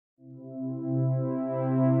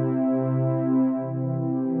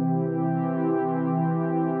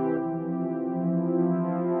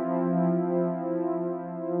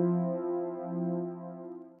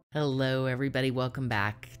Hello everybody, welcome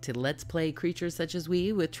back to Let's Play Creatures Such as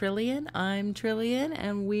We with Trillian. I'm Trillian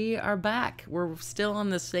and we are back. We're still on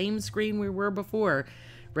the same screen we were before,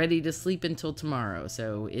 ready to sleep until tomorrow.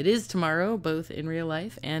 So it is tomorrow, both in real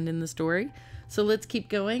life and in the story. So let's keep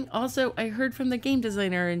going. Also, I heard from the game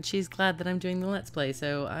designer and she's glad that I'm doing the Let's Play,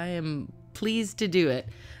 so I am pleased to do it.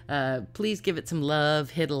 Please give it some love,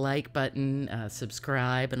 hit a like button,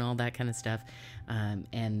 subscribe and all that kind of stuff.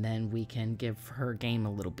 And then we can give her game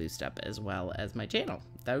a little boost up as well as my channel.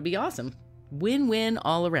 That would be awesome. Win-win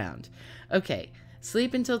all around. Okay,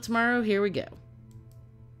 sleep until tomorrow. Here we go.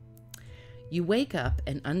 You wake up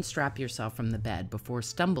and unstrap yourself from the bed before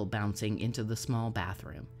stumble bouncing into the small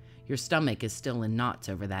bathroom. Your stomach is still in knots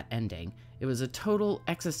over that ending. It was a total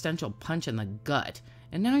existential punch in the gut.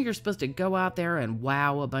 And now you're supposed to go out there and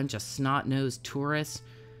wow a bunch of snot-nosed tourists.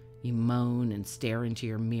 You moan and stare into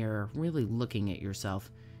your mirror, really looking at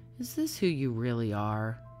yourself. Is this who you really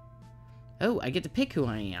are? Oh, I get to pick who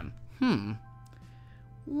I am.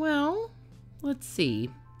 Well, let's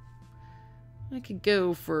see. I could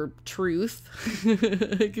go for truth.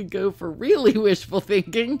 I could go for really wishful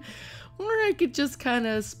thinking. Or I could just kind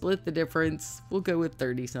of split the difference. We'll go with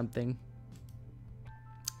 30-something.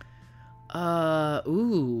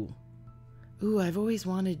 Ooh, I've always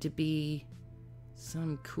wanted to be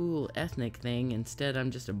some cool ethnic thing. Instead,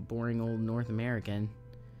 I'm just a boring old North American.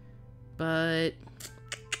 But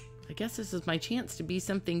I guess this is my chance to be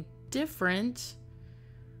something different.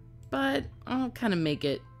 But I'll kind of make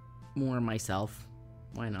it more myself.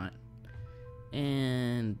 Why not?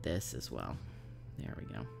 And this as well. There we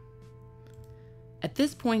go. At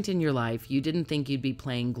this point in your life, you didn't think you'd be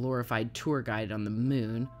playing glorified tour guide on the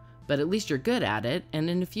moon, but at least you're good at it, and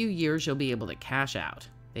in a few years you'll be able to cash out.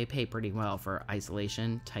 They pay pretty well for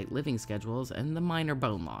isolation, tight living schedules, and the minor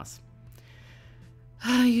bone loss.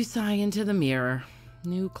 You sigh into the mirror.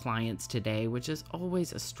 New clients today, which is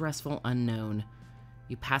always a stressful unknown.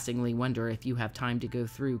 You passingly wonder if you have time to go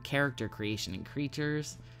through character creation in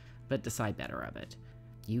creatures, but decide better of it.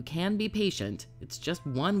 You can be patient. It's just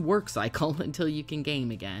one work cycle until you can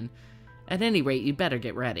game again. At any rate, you'd better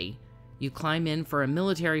get ready. You climb in for a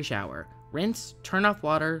military shower. Rinse, turn off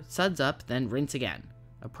water, suds up, then rinse again.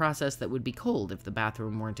 A process that would be cold if the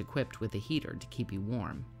bathroom weren't equipped with a heater to keep you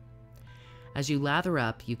warm. As you lather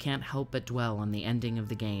up, you can't help but dwell on the ending of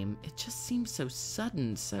the game. It just seems so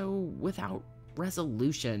sudden, so without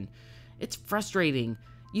resolution. It's frustrating.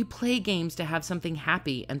 You play games to have something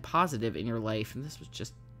happy and positive in your life, and this was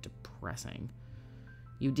just depressing.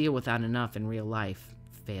 You deal with that enough in real life.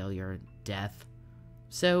 Failure, death.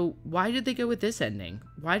 So why did they go with this ending?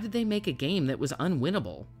 Why did they make a game that was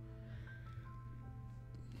unwinnable?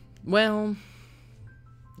 Well,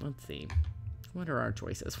 let's see. What are our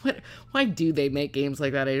choices? Why do they make games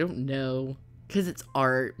like that? I don't know. Because it's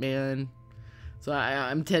art, man. So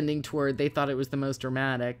I'm tending toward they thought it was the most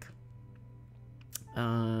dramatic.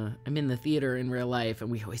 I'm in the theater in real life,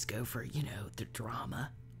 and we always go for, you know, the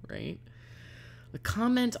drama, right? A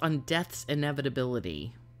comment on death's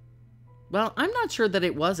inevitability. Well, I'm not sure that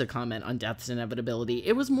it was a comment on death's inevitability.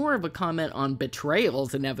 It was more of a comment on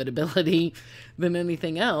betrayal's inevitability than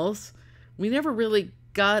anything else. We never really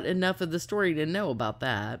got enough of the story to know about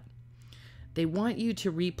that. They want you to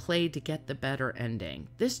replay to get the better ending.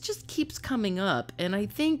 This just keeps coming up, and I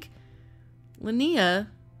think Lynnea,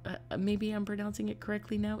 maybe I'm pronouncing it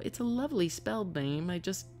correctly now. It's a lovely spelled name. I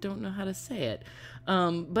just don't know how to say it.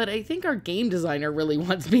 But I think our game designer really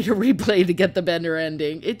wants me to replay to get the better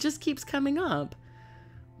ending. It just keeps coming up.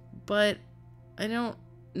 But I don't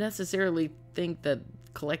necessarily think that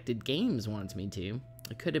Collected Games wants me to.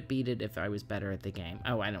 I could have beat it if I was better at the game.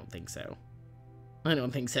 Oh, I don't think so. I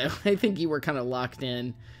don't think so. I think you were kind of locked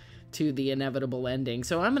in to the inevitable ending.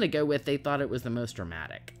 So I'm going to go with they thought it was the most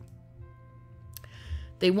dramatic.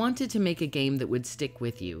 They wanted to make a game that would stick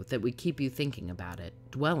with you, that would keep you thinking about it,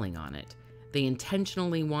 dwelling on it. They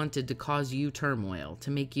intentionally wanted to cause you turmoil,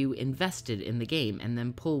 to make you invested in the game and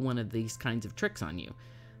then pull one of these kinds of tricks on you.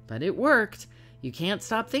 But it worked. You can't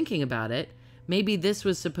stop thinking about it. Maybe this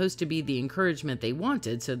was supposed to be the encouragement they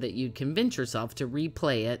wanted so that you'd convince yourself to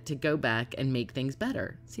replay it, to go back and make things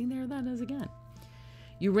better. See, there that is again.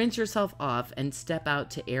 You rinse yourself off and step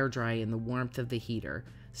out to air dry in the warmth of the heater,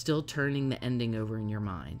 still turning the ending over in your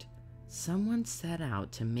mind. Someone set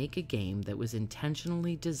out to make a game that was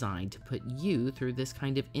intentionally designed to put you through this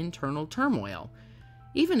kind of internal turmoil.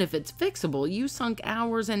 Even if it's fixable, you sunk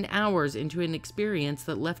hours and hours into an experience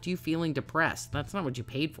that left you feeling depressed. That's not what you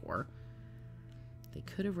paid for. They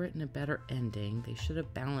could have written a better ending. They should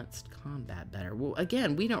have balanced combat better. Well,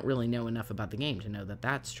 again, we don't really know enough about the game to know that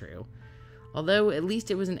that's true. Although, at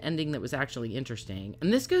least it was an ending that was actually interesting.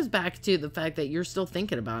 And this goes back to the fact that you're still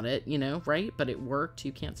thinking about it, you know, right? But it worked.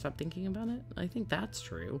 You can't stop thinking about it. I think that's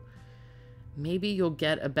true. Maybe you'll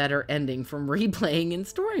get a better ending from replaying in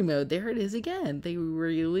story mode. There it is again. They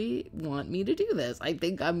really want me to do this. I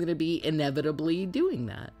think I'm going to be inevitably doing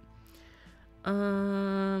that.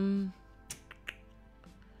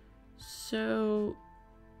 So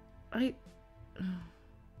I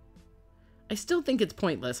still think it's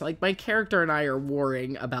pointless. Like, my character and I are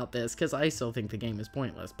warring about this because I still think the game is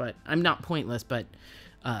pointless, but I'm not pointless, but,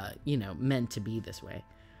 you know, meant to be this way.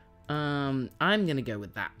 I'm going to go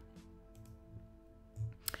with that.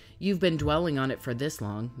 You've been dwelling on it for this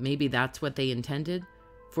long. Maybe that's what they intended,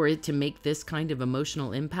 for it to make this kind of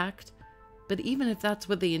emotional impact. But even if that's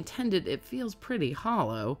what they intended, it feels pretty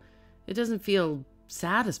hollow. It doesn't feel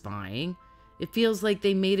satisfying. It feels like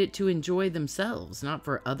they made it to enjoy themselves, not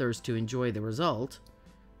for others to enjoy the result.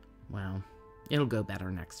 Well, it'll go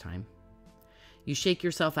better next time. You shake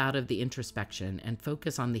yourself out of the introspection and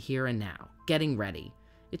focus on the here and now, getting ready.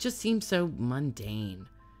 It just seems so mundane.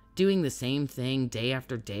 Doing the same thing day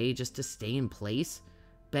after day just to stay in place,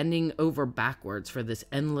 bending over backwards for this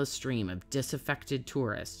endless stream of disaffected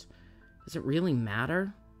tourists. Does it really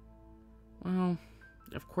matter? Well,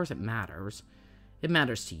 of course it matters. It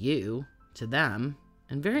matters to you, to them,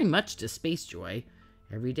 and very much to Space Joy.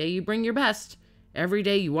 Every day you bring your best. Every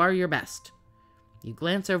day you are your best. You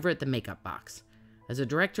glance over at the makeup box. As a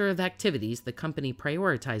director of activities, the company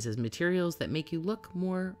prioritizes materials that make you look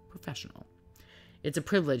more professional. It's a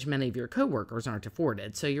privilege many of your coworkers aren't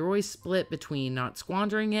afforded, so you're always split between not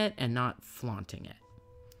squandering it and not flaunting it.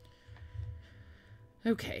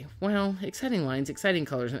 Okay, well, exciting lines, exciting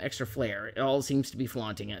colors, and extra flair. It all seems to be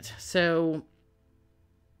flaunting it. So,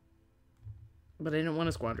 but I didn't want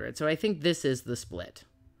to squander it, so I think this is the split.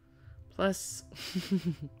 Plus,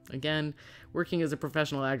 again, working as a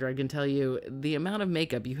professional actor, I can tell you the amount of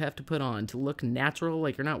makeup you have to put on to look natural,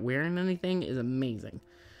 like you're not wearing anything, is amazing.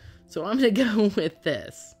 So I'm going to go with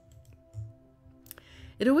this.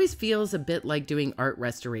 It always feels a bit like doing art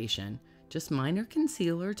restoration. Just minor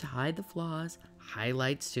concealer to hide the flaws,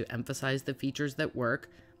 highlights to emphasize the features that work,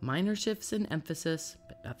 minor shifts in emphasis,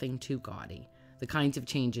 but nothing too gaudy. The kinds of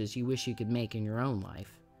changes you wish you could make in your own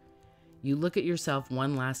life. You look at yourself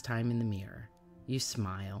one last time in the mirror. You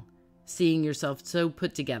smile. Seeing yourself so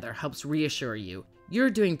put together helps reassure you. You're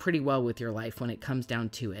doing pretty well with your life when it comes down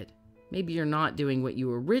to it. Maybe you're not doing what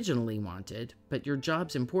you originally wanted, but your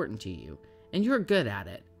job's important to you, and you're good at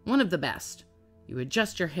it. One of the best. You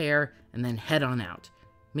adjust your hair and then head on out.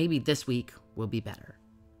 Maybe this week will be better.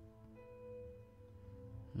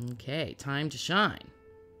 Okay, time to shine.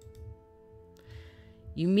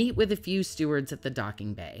 You meet with a few stewards at the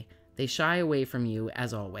docking bay. They shy away from you,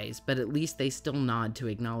 as always, but at least they still nod to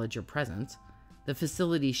acknowledge your presence. The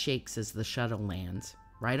facility shakes as the shuttle lands.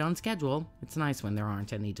 Right on schedule. It's nice when there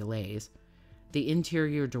aren't any delays. The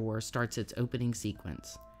interior door starts its opening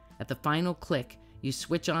sequence. At the final click, you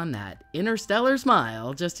switch on that interstellar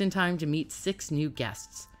smile just in time to meet 6 new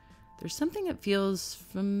guests. There's something that feels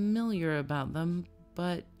familiar about them,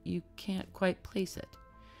 but you can't quite place it.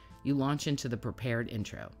 You launch into the prepared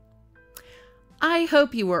intro. I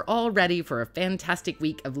hope you are all ready for a fantastic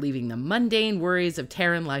week of leaving the mundane worries of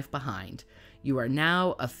Terran life behind. You are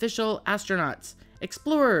now official astronauts,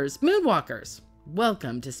 explorers, moonwalkers.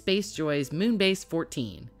 Welcome to Space Joy's Moonbase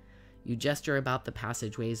 14. You gesture about the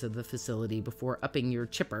passageways of the facility before upping your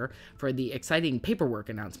chipper for the exciting paperwork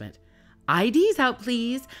announcement. IDs out,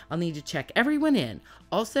 please. I'll need to check everyone in.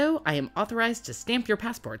 Also, I am authorized to stamp your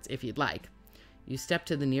passports if you'd like. You step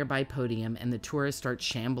to the nearby podium and the tourists start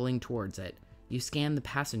shambling towards it. You scan the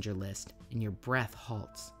passenger list and your breath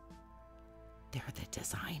halts. They're the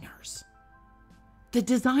designers. The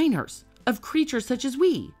designers of creatures such as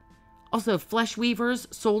we. Also flesh weavers,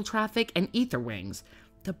 soul traffic, and ether wings.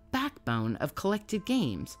 The backbone of collected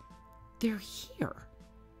games. They're here.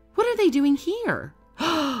 What are they doing here?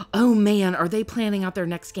 Oh man, are they planning out their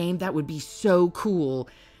next game? That would be so cool.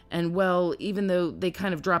 And well, even though they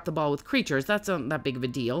kind of dropped the ball with creatures, that's not that big of a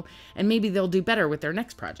deal. And maybe they'll do better with their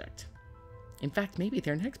next project. In fact, maybe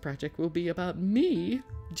their next project will be about me,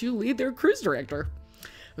 Julie, their cruise director.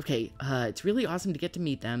 Okay, it's really awesome to get to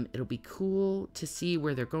meet them. It'll be cool to see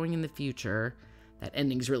where they're going in the future. That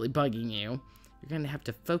ending's really bugging you. You're going to have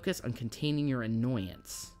to focus on containing your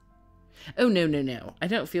annoyance. Oh, no. I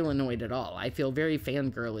don't feel annoyed at all. I feel very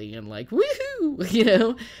fangirly and like, woohoo, you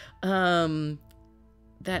know?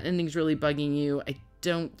 That ending's really bugging you. I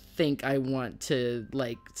don't think I want to,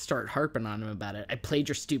 like, start harping on him about it. I played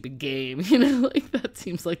your stupid game, you know, like, that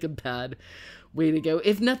seems like a bad way to go.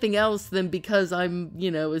 If nothing else, then because I'm,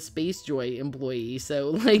 you know, a Space Joy employee. So,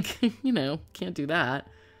 like, you know, can't do that.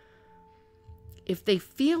 If they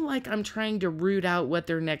feel like I'm trying to root out what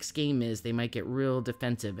their next game is, they might get real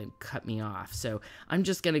defensive and cut me off. So I'm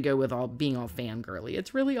just going to go with being all fangirly.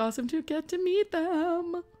 It's really awesome to get to meet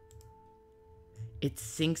them. It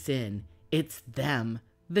sinks in. It's them.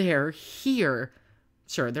 They're here.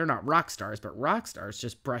 Sure, they're not rock stars, but rock stars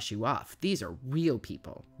just brush you off. These are real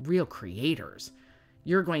people, real creators.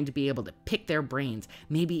 You're going to be able to pick their brains,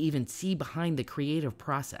 maybe even see behind the creative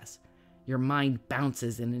process. Your mind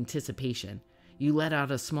bounces in anticipation. You let out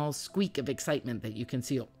a small squeak of excitement that you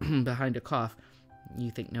conceal behind a cough. You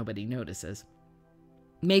think nobody notices.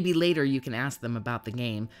 Maybe later you can ask them about the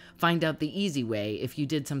game, find out the easy way if you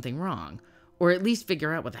did something wrong, or at least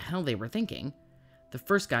figure out what the hell they were thinking. The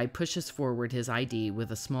first guy pushes forward his ID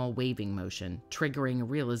with a small waving motion, triggering a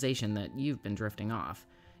realization that you've been drifting off.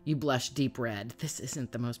 You blush deep red. This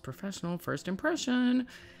isn't the most professional first impression,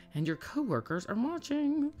 and your coworkers are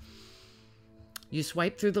watching. You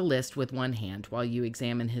swipe through the list with one hand while you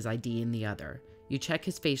examine his ID in the other. You check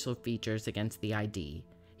his facial features against the ID.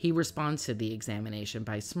 He responds to the examination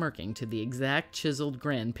by smirking to the exact chiseled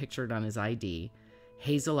grin pictured on his ID.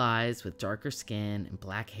 Hazel eyes with darker skin and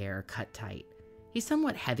black hair cut tight. He's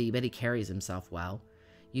somewhat heavy, but he carries himself well.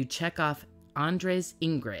 You check off Andres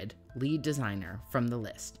Ingrid, lead designer, from the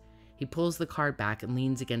list. He pulls the card back and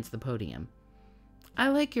leans against the podium. I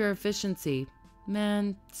like your efficiency.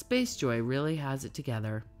 Man, Space Joy really has it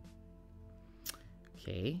together.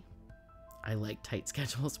 Okay. I like tight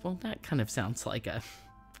schedules. Well, that kind of sounds like a...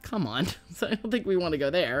 Come on. So I don't think we want to go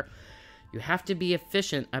there. You have to be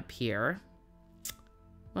efficient up here.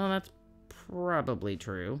 Well, that's probably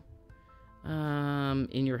true.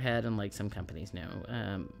 In your head, and like some companies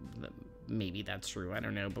know. Maybe that's true. I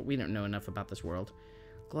don't know, but we don't know enough about this world.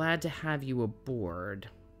 Glad to have you aboard.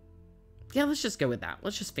 Yeah, let's just go with that.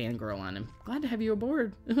 Let's just fangirl on him. Glad to have you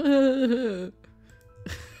aboard.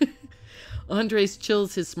 Andres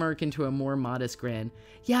chills his smirk into a more modest grin.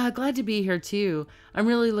 Yeah, glad to be here too. I'm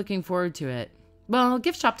really looking forward to it. Well,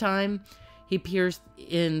 gift shop time. He peers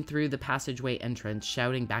in through the passageway entrance,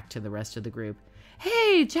 shouting back to the rest of the group.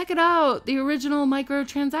 Hey, check it out! The original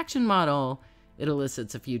microtransaction model. It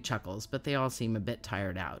elicits a few chuckles, but they all seem a bit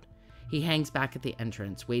tired out. He hangs back at the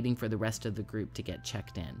entrance, waiting for the rest of the group to get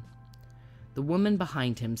checked in. The woman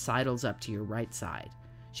behind him sidles up to your right side.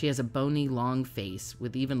 She has a bony, long face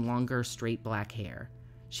with even longer, straight black hair.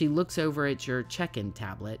 She looks over at your check-in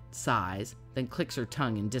tablet, sighs, then clicks her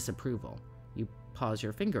tongue in disapproval. You pause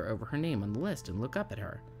your finger over her name on the list and look up at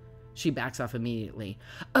her. She backs off immediately.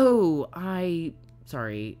 Oh,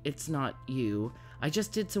 sorry, it's not you. I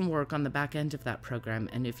just did some work on the back end of that program,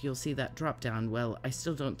 and if you'll see that drop-down, well, I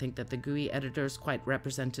still don't think that the GUI editors quite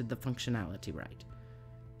represented the functionality right.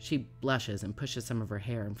 She blushes and pushes some of her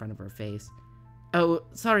hair in front of her face. Oh,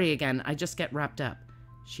 sorry again, I just get wrapped up.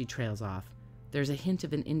 She trails off. There's a hint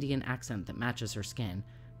of an Indian accent that matches her skin,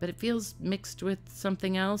 but it feels mixed with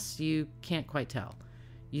something else you can't quite tell.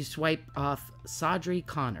 You swipe off Sadri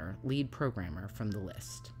Connor, lead programmer, from the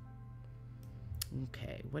list.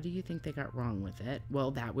 Okay, what do you think they got wrong with it?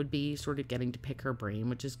 Well, that would be sort of getting to pick her brain,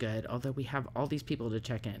 which is good, although we have all these people to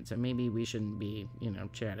check in, so maybe we shouldn't be,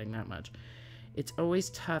 chatting that much. It's always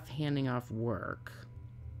tough handing off work.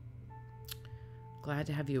 Glad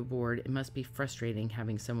to have you aboard. It must be frustrating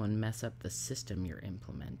having someone mess up the system you're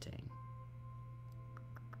implementing.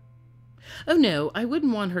 Oh no, I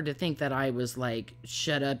wouldn't want her to think that I was like,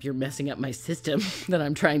 shut up, you're messing up my system that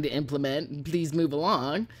I'm trying to implement. Please move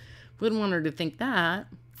along. Wouldn't want her to think that.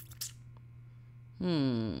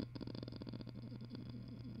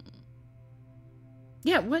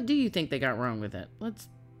 Yeah, what do you think they got wrong with it?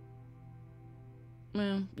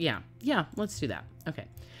 Yeah, let's do that. Okay.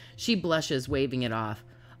 She blushes, waving it off.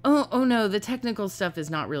 Oh no, the technical stuff is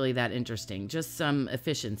not really that interesting. Just some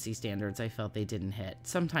efficiency standards I felt they didn't hit.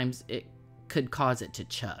 Sometimes it could cause it to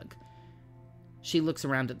chug. She looks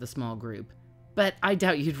around at the small group. But I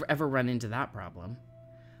doubt you'd ever run into that problem.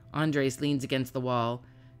 Andres leans against the wall.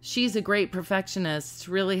 She's a great perfectionist,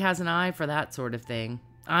 really has an eye for that sort of thing.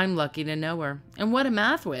 I'm lucky to know her. And what a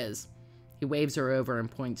math whiz. He waves her over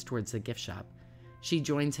and points towards the gift shop. She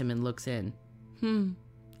joins him and looks in.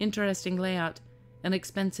 Interesting layout. An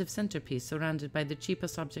expensive centerpiece surrounded by the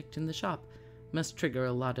cheapest object in the shop. Must trigger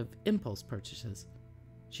a lot of impulse purchases.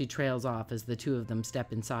 She trails off as the two of them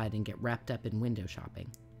step inside and get wrapped up in window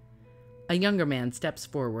shopping. A younger man steps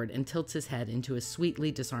forward and tilts his head into a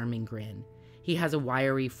sweetly disarming grin. He has a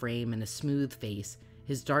wiry frame and a smooth face,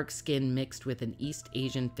 his dark skin mixed with an East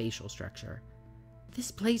Asian facial structure.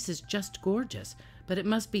 "This place is just gorgeous, but it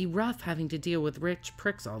must be rough having to deal with rich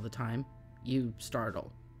pricks all the time." You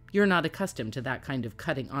startle. You're not accustomed to that kind of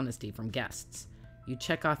cutting honesty from guests. You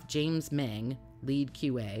check off James Meng, lead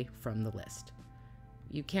QA, from the list.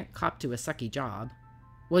 You can't cop to a sucky job.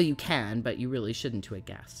 Well, you can, but you really shouldn't to a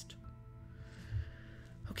guest.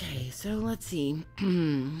 Okay, so let's see.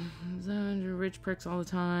 Rich pricks all the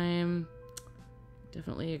time.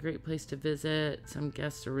 Definitely a great place to visit. Some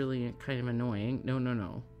guests are really kind of annoying.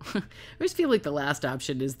 No. I always feel like the last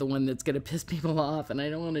option is the one that's going to piss people off, and I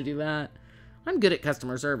don't want to do that. I'm good at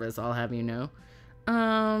customer service, I'll have you know.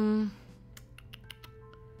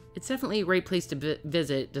 It's definitely a great place to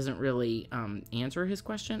visit. Doesn't really answer his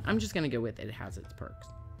question. I'm just going to go with it has its perks.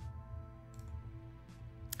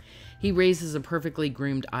 He raises a perfectly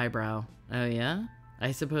groomed eyebrow. Oh yeah?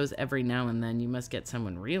 I suppose every now and then you must get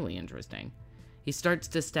someone really interesting. He starts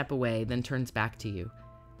to step away, then turns back to you.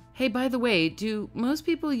 Hey, by the way, do most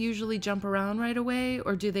people usually jump around right away,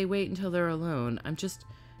 or do they wait until they're alone? I'm just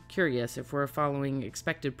curious if we're following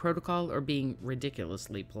expected protocol or being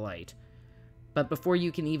ridiculously polite. But before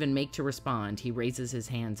you can even make to respond, he raises his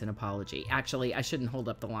hands in apology. Actually, I shouldn't hold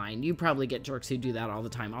up the line. You probably get jerks who do that all the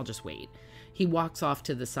time. I'll just wait. He walks off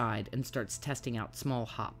to the side and starts testing out small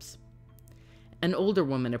hops. An older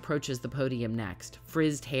woman approaches the podium next,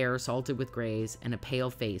 frizzed hair salted with grays and a pale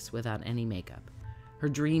face without any makeup. Her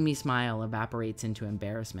dreamy smile evaporates into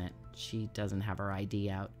embarrassment. She doesn't have her ID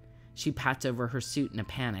out. She pats over her suit in a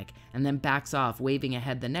panic and then backs off, waving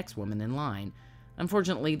ahead the next woman in line.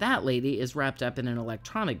 Unfortunately, that lady is wrapped up in an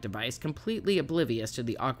electronic device, completely oblivious to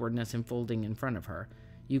the awkwardness unfolding in front of her.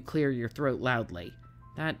 You clear your throat loudly.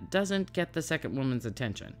 That doesn't get the second woman's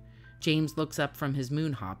attention. James looks up from his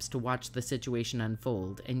moon hops to watch the situation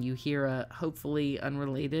unfold, and you hear a, hopefully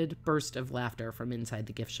unrelated, burst of laughter from inside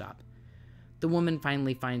the gift shop. The woman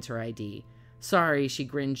finally finds her ID. Sorry, she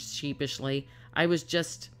grins sheepishly. I was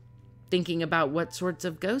just thinking about what sorts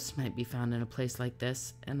of ghosts might be found in a place like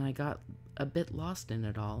this, and I got a bit lost in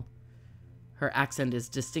it all. Her accent is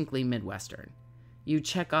distinctly Midwestern. You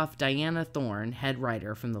check off Diana Thorne, head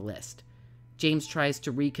writer, from the list. James tries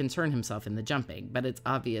to reconcern himself in the jumping, but it's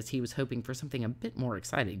obvious he was hoping for something a bit more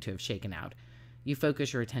exciting to have shaken out. You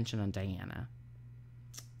focus your attention on Diana.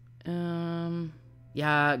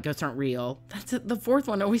 Yeah, ghosts aren't real. That's it. The fourth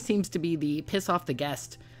one always seems to be the piss off the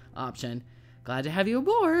guest option. Glad to have you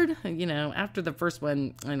aboard. You know, after the first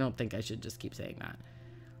one, I don't think I should just keep saying that.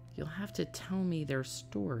 You'll have to tell me their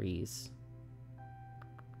stories.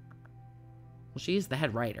 Well, she's the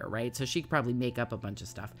head writer, right? So she could probably make up a bunch of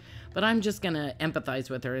stuff. But I'm just going to empathize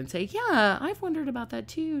with her and say, yeah, I've wondered about that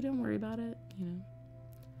too. Don't worry about it, you know.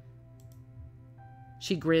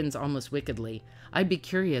 She grins almost wickedly. I'd be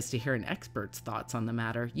curious to hear an expert's thoughts on the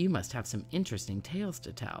matter. You must have some interesting tales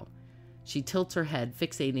to tell. She tilts her head,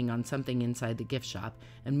 fixating on something inside the gift shop,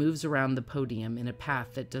 and moves around the podium in a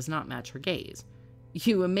path that does not match her gaze.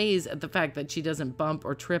 You amaze at the fact that she doesn't bump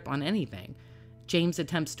or trip on anything. James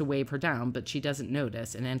attempts to wave her down, but she doesn't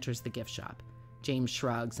notice and enters the gift shop. James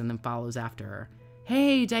shrugs and then follows after her.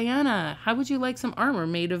 Hey, Diana, how would you like some armor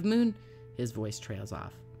made of moon? His voice trails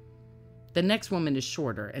off. The next woman is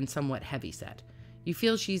shorter and somewhat heavyset. You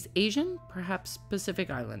feel she's Asian, perhaps Pacific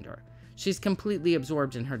Islander. She's completely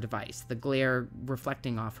absorbed in her device, the glare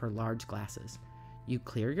reflecting off her large glasses. You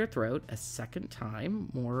clear your throat a second time,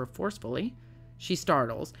 more forcefully. She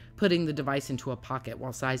startles, putting the device into a pocket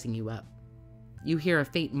while sizing you up. You hear a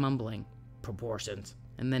faint mumbling, proportions,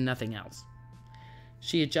 and then nothing else.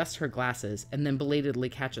 She adjusts her glasses and then belatedly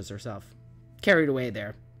catches herself. Carried away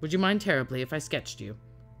there. Would you mind terribly if I sketched you?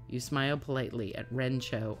 You smile politely at Ren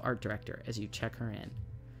Cho, art director, as you check her in.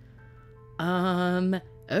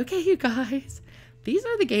 Okay, you guys. These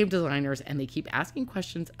are the game designers, and they keep asking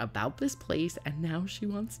questions about this place, and now she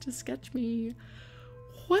wants to sketch me.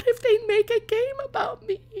 What if they make a game about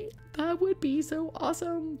me? That would be so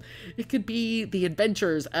awesome. It could be the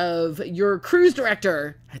adventures of your cruise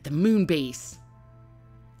director at the moon base.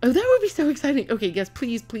 Oh, that would be so exciting. Okay, yes,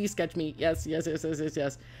 please sketch me. Yes.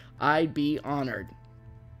 I'd be honored.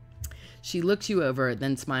 She looks you over,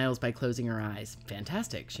 then smiles by closing her eyes.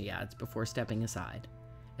 Fantastic, she adds before stepping aside.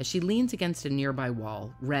 As she leans against a nearby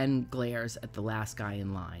wall, Ren glares at the last guy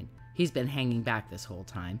in line. He's been hanging back this whole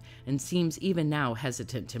time, and seems even now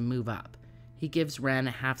hesitant to move up. He gives Ren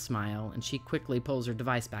a half smile, and she quickly pulls her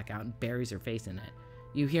device back out and buries her face in it.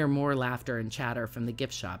 You hear more laughter and chatter from the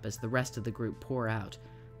gift shop as the rest of the group pour out.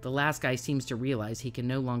 The last guy seems to realize he can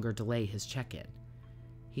no longer delay his check-in.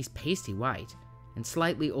 He's pasty white, and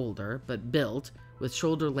slightly older, but built, with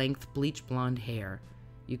shoulder-length bleach blonde hair.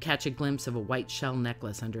 You catch a glimpse of a white shell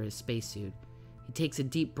necklace under his spacesuit. He takes a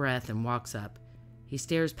deep breath and walks up. He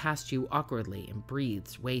stares past you awkwardly and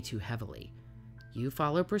breathes way too heavily. You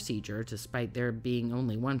follow procedure, despite there being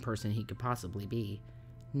only one person he could possibly be.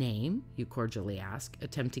 Name? You cordially ask,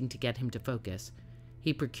 attempting to get him to focus.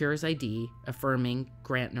 He procures ID, affirming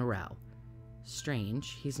Grant Norrell.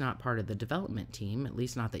 Strange, he's not part of the development team, at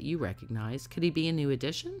least not that you recognize. Could he be a new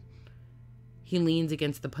addition? He leans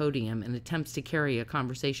against the podium and attempts to carry a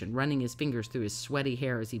conversation, running his fingers through his sweaty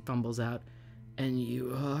hair as he fumbles out, "And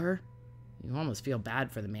you are?" You almost feel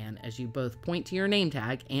bad for the man as you both point to your name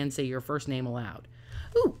tag and say your first name aloud.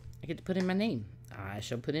 Ooh, I get to put in my name. I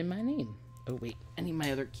shall put in my name. Oh, wait, I need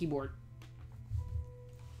my other keyboard.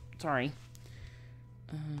 Sorry.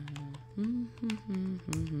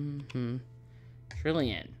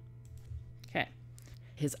 Trillion. Okay.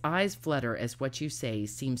 His eyes flutter as what you say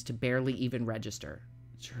seems to barely even register.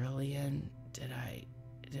 Trillion, did I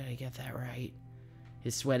get that right?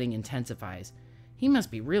 His sweating intensifies. He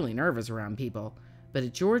must be really nervous around people, but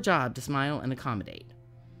it's your job to smile and accommodate.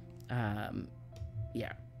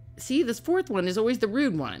 Yeah. See, this fourth one is always the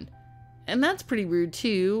rude one. And that's pretty rude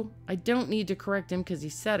too. I don't need to correct him because he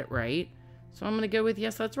said it right. So I'm going to go with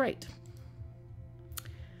yes, that's right.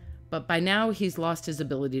 But by now, he's lost his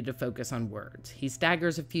ability to focus on words. He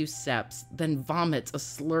staggers a few steps, then vomits a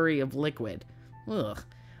slurry of liquid. Ugh.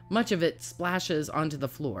 Much of it splashes onto the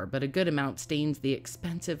floor, but a good amount stains the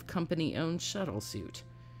expensive company-owned shuttle suit.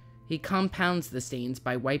 He compounds the stains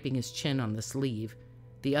by wiping his chin on the sleeve.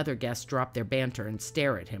 The other guests drop their banter and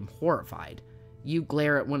stare at him, horrified. You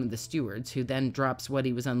glare at one of the stewards, who then drops what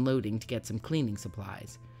he was unloading to get some cleaning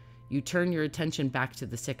supplies. You turn your attention back to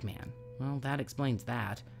the sick man. Well, that explains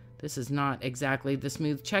that. This is not exactly the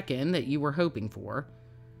smooth check-in that you were hoping for.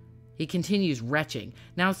 He continues retching,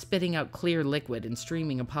 now spitting out clear liquid and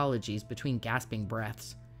streaming apologies between gasping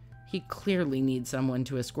breaths. He clearly needs someone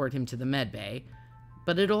to escort him to the med bay,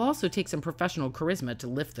 but it'll also take some professional charisma to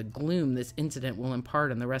lift the gloom this incident will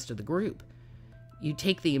impart on the rest of the group. You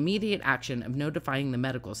take the immediate action of notifying the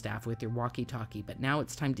medical staff with your walkie-talkie, but now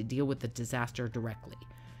it's time to deal with the disaster directly.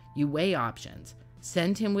 You weigh options.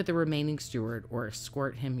 Send him with the remaining steward or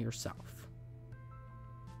escort him yourself.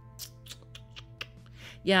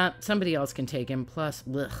 Yeah, somebody else can take him. Plus,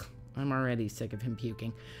 ugh, I'm already sick of him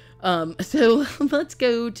puking. So let's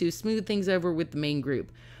go to smooth things over with the main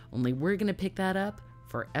group. Only we're going to pick that up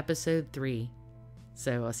for episode 3.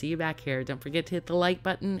 So I'll see you back here. Don't forget to hit the like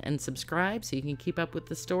button and subscribe so you can keep up with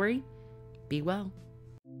the story. Be well.